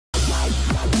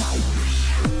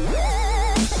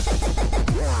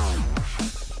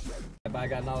I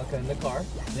got Nalaka in the car.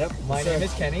 Yep. My name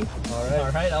is Kenny.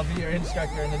 All right, I'll be your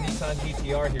instructor in the Nissan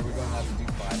GTR here. We're going out to do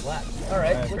 5 laps. All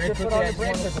right, All right, put your foot on the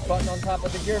brake. There's a button on top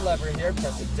of the gear lever here.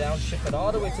 Press it down, shift it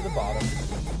all the way to the bottom.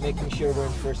 Making sure we're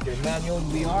in first gear manual.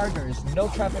 We are. There is no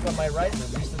traffic on my right.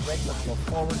 Release the brake. Let's go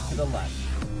forward to the left.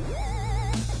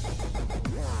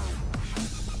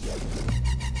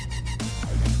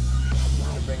 I'm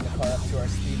going to bring the car up to our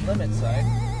speed limit side.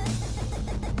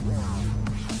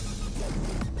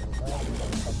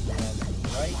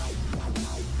 Right.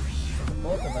 So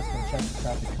both of us can check the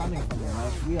traffic coming from the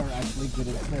right. We are actually good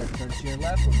and clear. Turn to your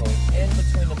left. We're going in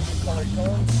between the blue colored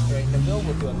cones. Straighten the wheel.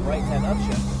 We'll do a right hand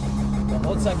upshift. We'll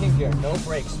hold second gear. No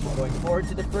brakes. We're going forward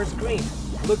to the first green.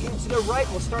 Looking to the right.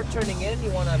 We'll start turning in.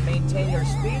 You want to maintain your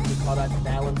speed. We call that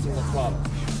balancing the throttle.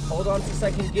 Hold on to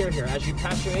second gear here. As you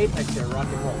pass your apex here, rock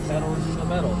and roll. Pedal into the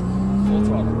metal. Full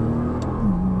throttle.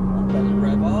 Let it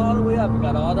rev all the way up. You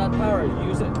got all that power.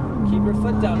 Use it. Keep your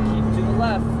foot down. Keep to the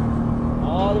left.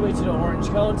 All the way to the orange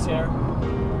cones here.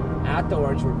 At the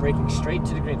orange, we're braking straight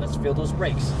to the green. Let's feel those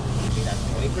brakes. See that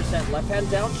 20% left hand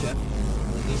downshift.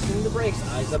 Releasing the brakes.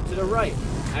 Eyes up to the right.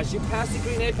 As you pass the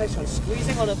green apex, when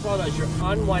squeezing on the throttle as you're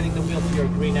unwinding the wheel to your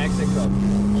green exit cone.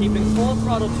 Keeping full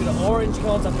throttle to the orange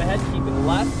cones up ahead. Keeping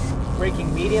left.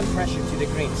 Braking medium pressure to the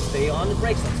green. Stay on the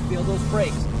brakes. Let's feel those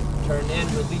brakes. Turn in.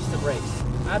 Release the brakes.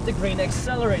 At the green,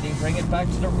 accelerating, bring it back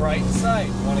to the right side.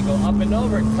 You want to go up and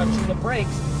over, touching the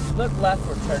brakes. Look left,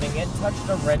 we're turning in, touch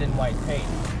the red and white paint.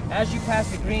 As you pass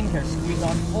the green here, squeeze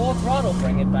on full throttle,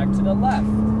 bring it back to the left.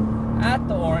 At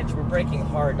the orange, we're braking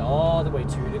hard all the way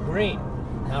to the green.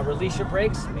 Now release your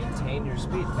brakes, maintain your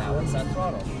speed, balance that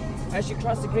throttle. As you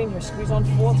cross the green here, squeeze on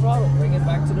full throttle, bring it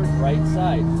back to the right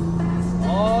side.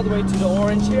 All the way to the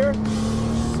orange here.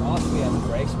 Softly on the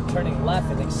brakes, we're turning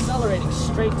left and accelerating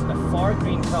straight to the far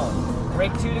green cone.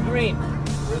 Brake to the green.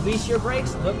 Release your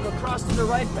brakes, look across to the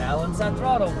right, balance that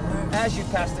throttle. As you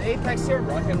pass the apex here,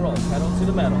 rock and roll, pedal to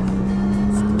the metal.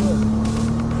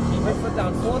 Keep your foot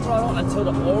down, full throttle until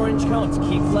the orange cones.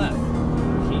 Keep left.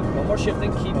 Keep, no more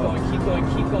shifting, keep going, keep going,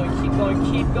 keep going, keep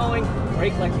going, keep going.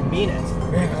 Brake like you mean it.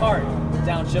 Brake hard.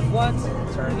 Downshift once,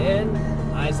 turn in.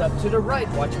 Eyes up to the right.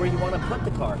 Watch where you want to put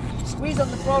the car. Squeeze on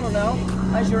the throttle now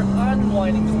as you're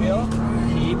unwinding the wheel.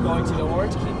 Keep going to the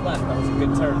orange. Keep left. That was a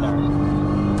good turn there.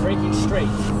 Braking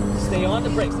straight. Stay on the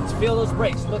brakes. Let's feel those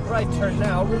brakes. Look right. Turn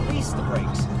now. Release the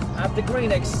brakes. At the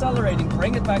green, accelerating.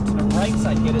 Bring it back to the right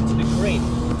side. Get it to the green.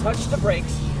 Touch the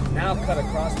brakes. Now cut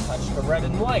across. Touch the red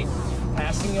and white.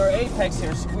 Passing your apex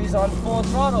here. Squeeze on full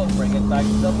throttle. Bring it back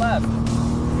to the left.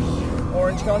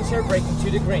 Orange cones here, braking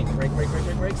to the green. Brake, brake, brake,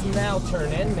 brake, brakes. Now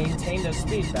turn in, maintain the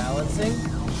speed, balancing,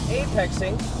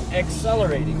 apexing,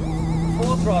 accelerating.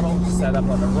 Full throttle, set up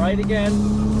on the right again.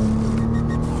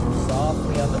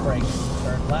 Softly on the brakes.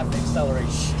 Turn left, accelerate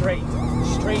straight,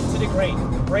 straight to the green.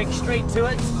 Brake straight to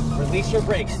it, release your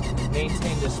brakes.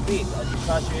 Maintain the speed as you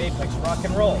cross your apex, rock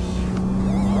and roll.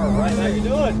 All right, how you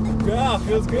doing? Yeah,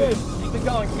 feels good. Keep it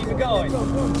going, keep it going.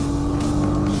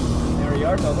 There you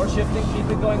are, no more shifting, keep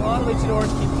it going all the way to the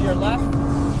orange, keep to your left,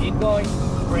 keep going,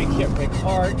 brake here, brake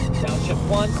hard, downshift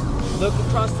once, look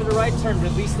across to the right, turn,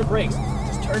 release the brakes,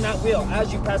 just turn that wheel,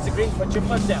 as you pass the green, put your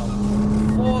foot down,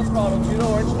 full throttle to the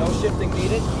orange, no shifting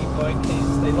needed, keep going,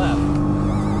 stay left,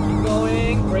 keep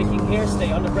going, braking here,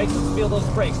 stay on the brakes, let's feel those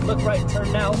brakes, look right, turn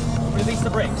now, release the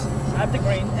brakes, at the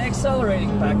green,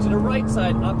 accelerating, back to the right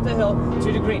side, up the hill,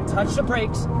 to the green, touch the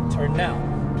brakes, turn now.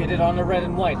 Get it on the red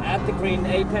and white. At the green,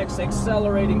 apex,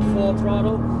 accelerating full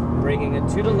throttle, bringing it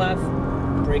to the left,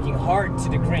 braking hard to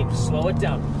the green. Slow it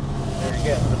down. There you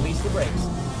go. Release the brakes.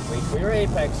 Wait for your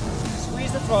apex.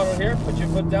 Squeeze the throttle here. Put your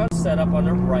foot down. Set up on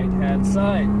the right-hand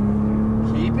side.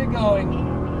 Keep it going.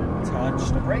 Touch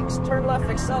the brakes. Turn left.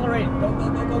 Accelerate. Go, go,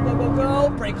 go, go, go, go, go.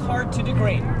 Brake hard to the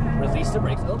green. Release the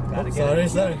brakes. Oh, gotta get it.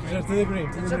 Sorry. Just to the green.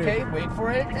 It's okay. Wait for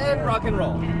it and rock and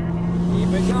roll.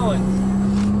 Keep it going.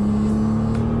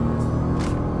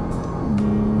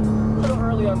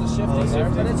 On the shifting there,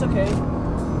 but it's okay.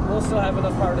 We'll still have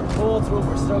enough power to pull through.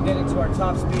 We're still getting to our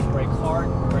top speed. Brake hard,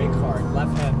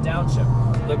 left hand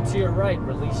downshift. Look to your right,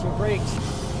 release your brakes.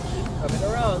 Keep coming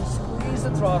around, squeeze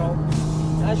the throttle.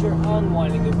 As you're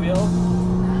unwinding the wheel,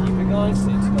 keep it going,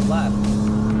 stay to the left.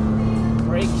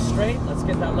 Brake straight, let's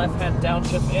get that left hand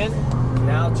downshift in.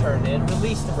 Now turn in,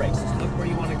 release the brakes. Just look where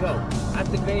you want to go. At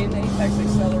the green apex,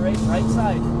 accelerate, right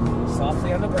side.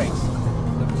 Softly on the brakes.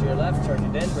 Look to your left, turn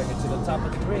it in, bring it to the top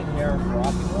of the green here, rock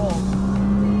and roll.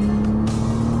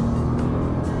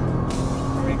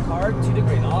 Brake hard to the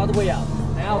green, all the way out.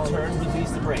 Now turn,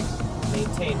 release the brakes.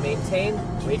 Maintain, maintain,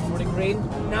 wait for the green.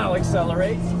 Now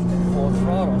accelerate, full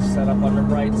throttle, set up on the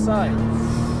right side.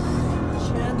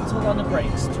 Gentle gentle on the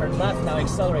brakes. Turn left, now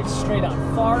accelerate straight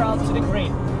out, far out to the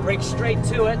green. Brake straight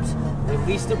to it.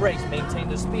 Release the brakes, maintain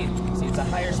the speed. See, it's a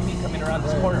higher speed coming around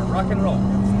this corner. Rock and roll.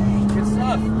 Good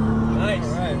stuff. Nice.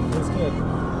 All right, that's good.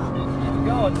 Keep it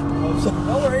going.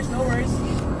 No worries, no worries.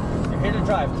 You're here to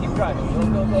drive. Keep driving.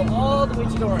 Go, go, go all the way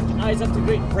to the orange. Eyes up to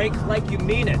green. Brake like you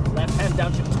mean it. Left hand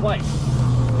downshift twice.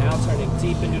 Now turning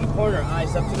deep into the corner.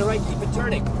 Eyes up to the right. Keep it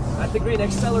turning. At the green,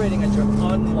 accelerating as you're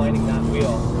unwinding that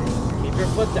wheel. Keep your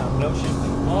foot down. No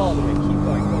shifting. All the way. Keep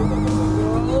going. Go, go,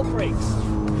 go, go, go. Brakes.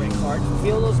 Brake hard.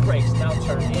 Feel those brakes. Now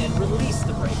turn in. Release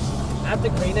the brakes. At the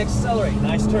green, accelerate.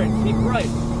 Nice turn. Keep right.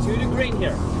 To the green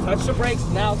here. Touch the brakes.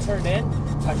 Now turn in.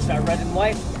 Touch that red and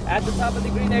white. At the top of the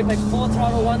green apex. Full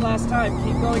throttle one last time.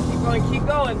 Keep going, keep going, keep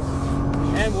going.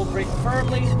 And we'll brake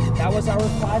firmly. That was our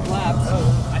 5 laps.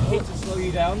 I hate to slow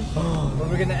you down, but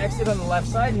we're going to exit on the left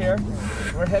side here.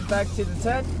 We'll head back to the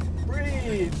tent.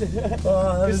 Breathe.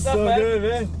 Oh, that is so good,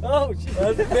 man. Oh, geez.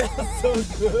 That feels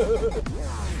so good.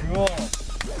 Cool. All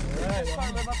right. This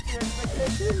car live up to your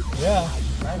expectation? Yeah.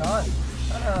 Right on.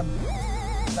 Kind of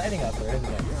exciting out there,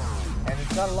 isn't it? And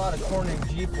it's got a lot of cornering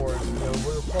G-force. You know,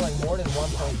 we're pulling more than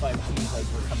 1.5 Gs as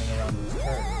we're coming around these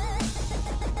turns.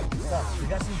 Stuff. We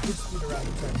got some good speed around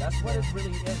the turn. That's what it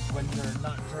really is when you're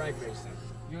not drag racing.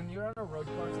 When you're on a road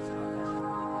course, it's not.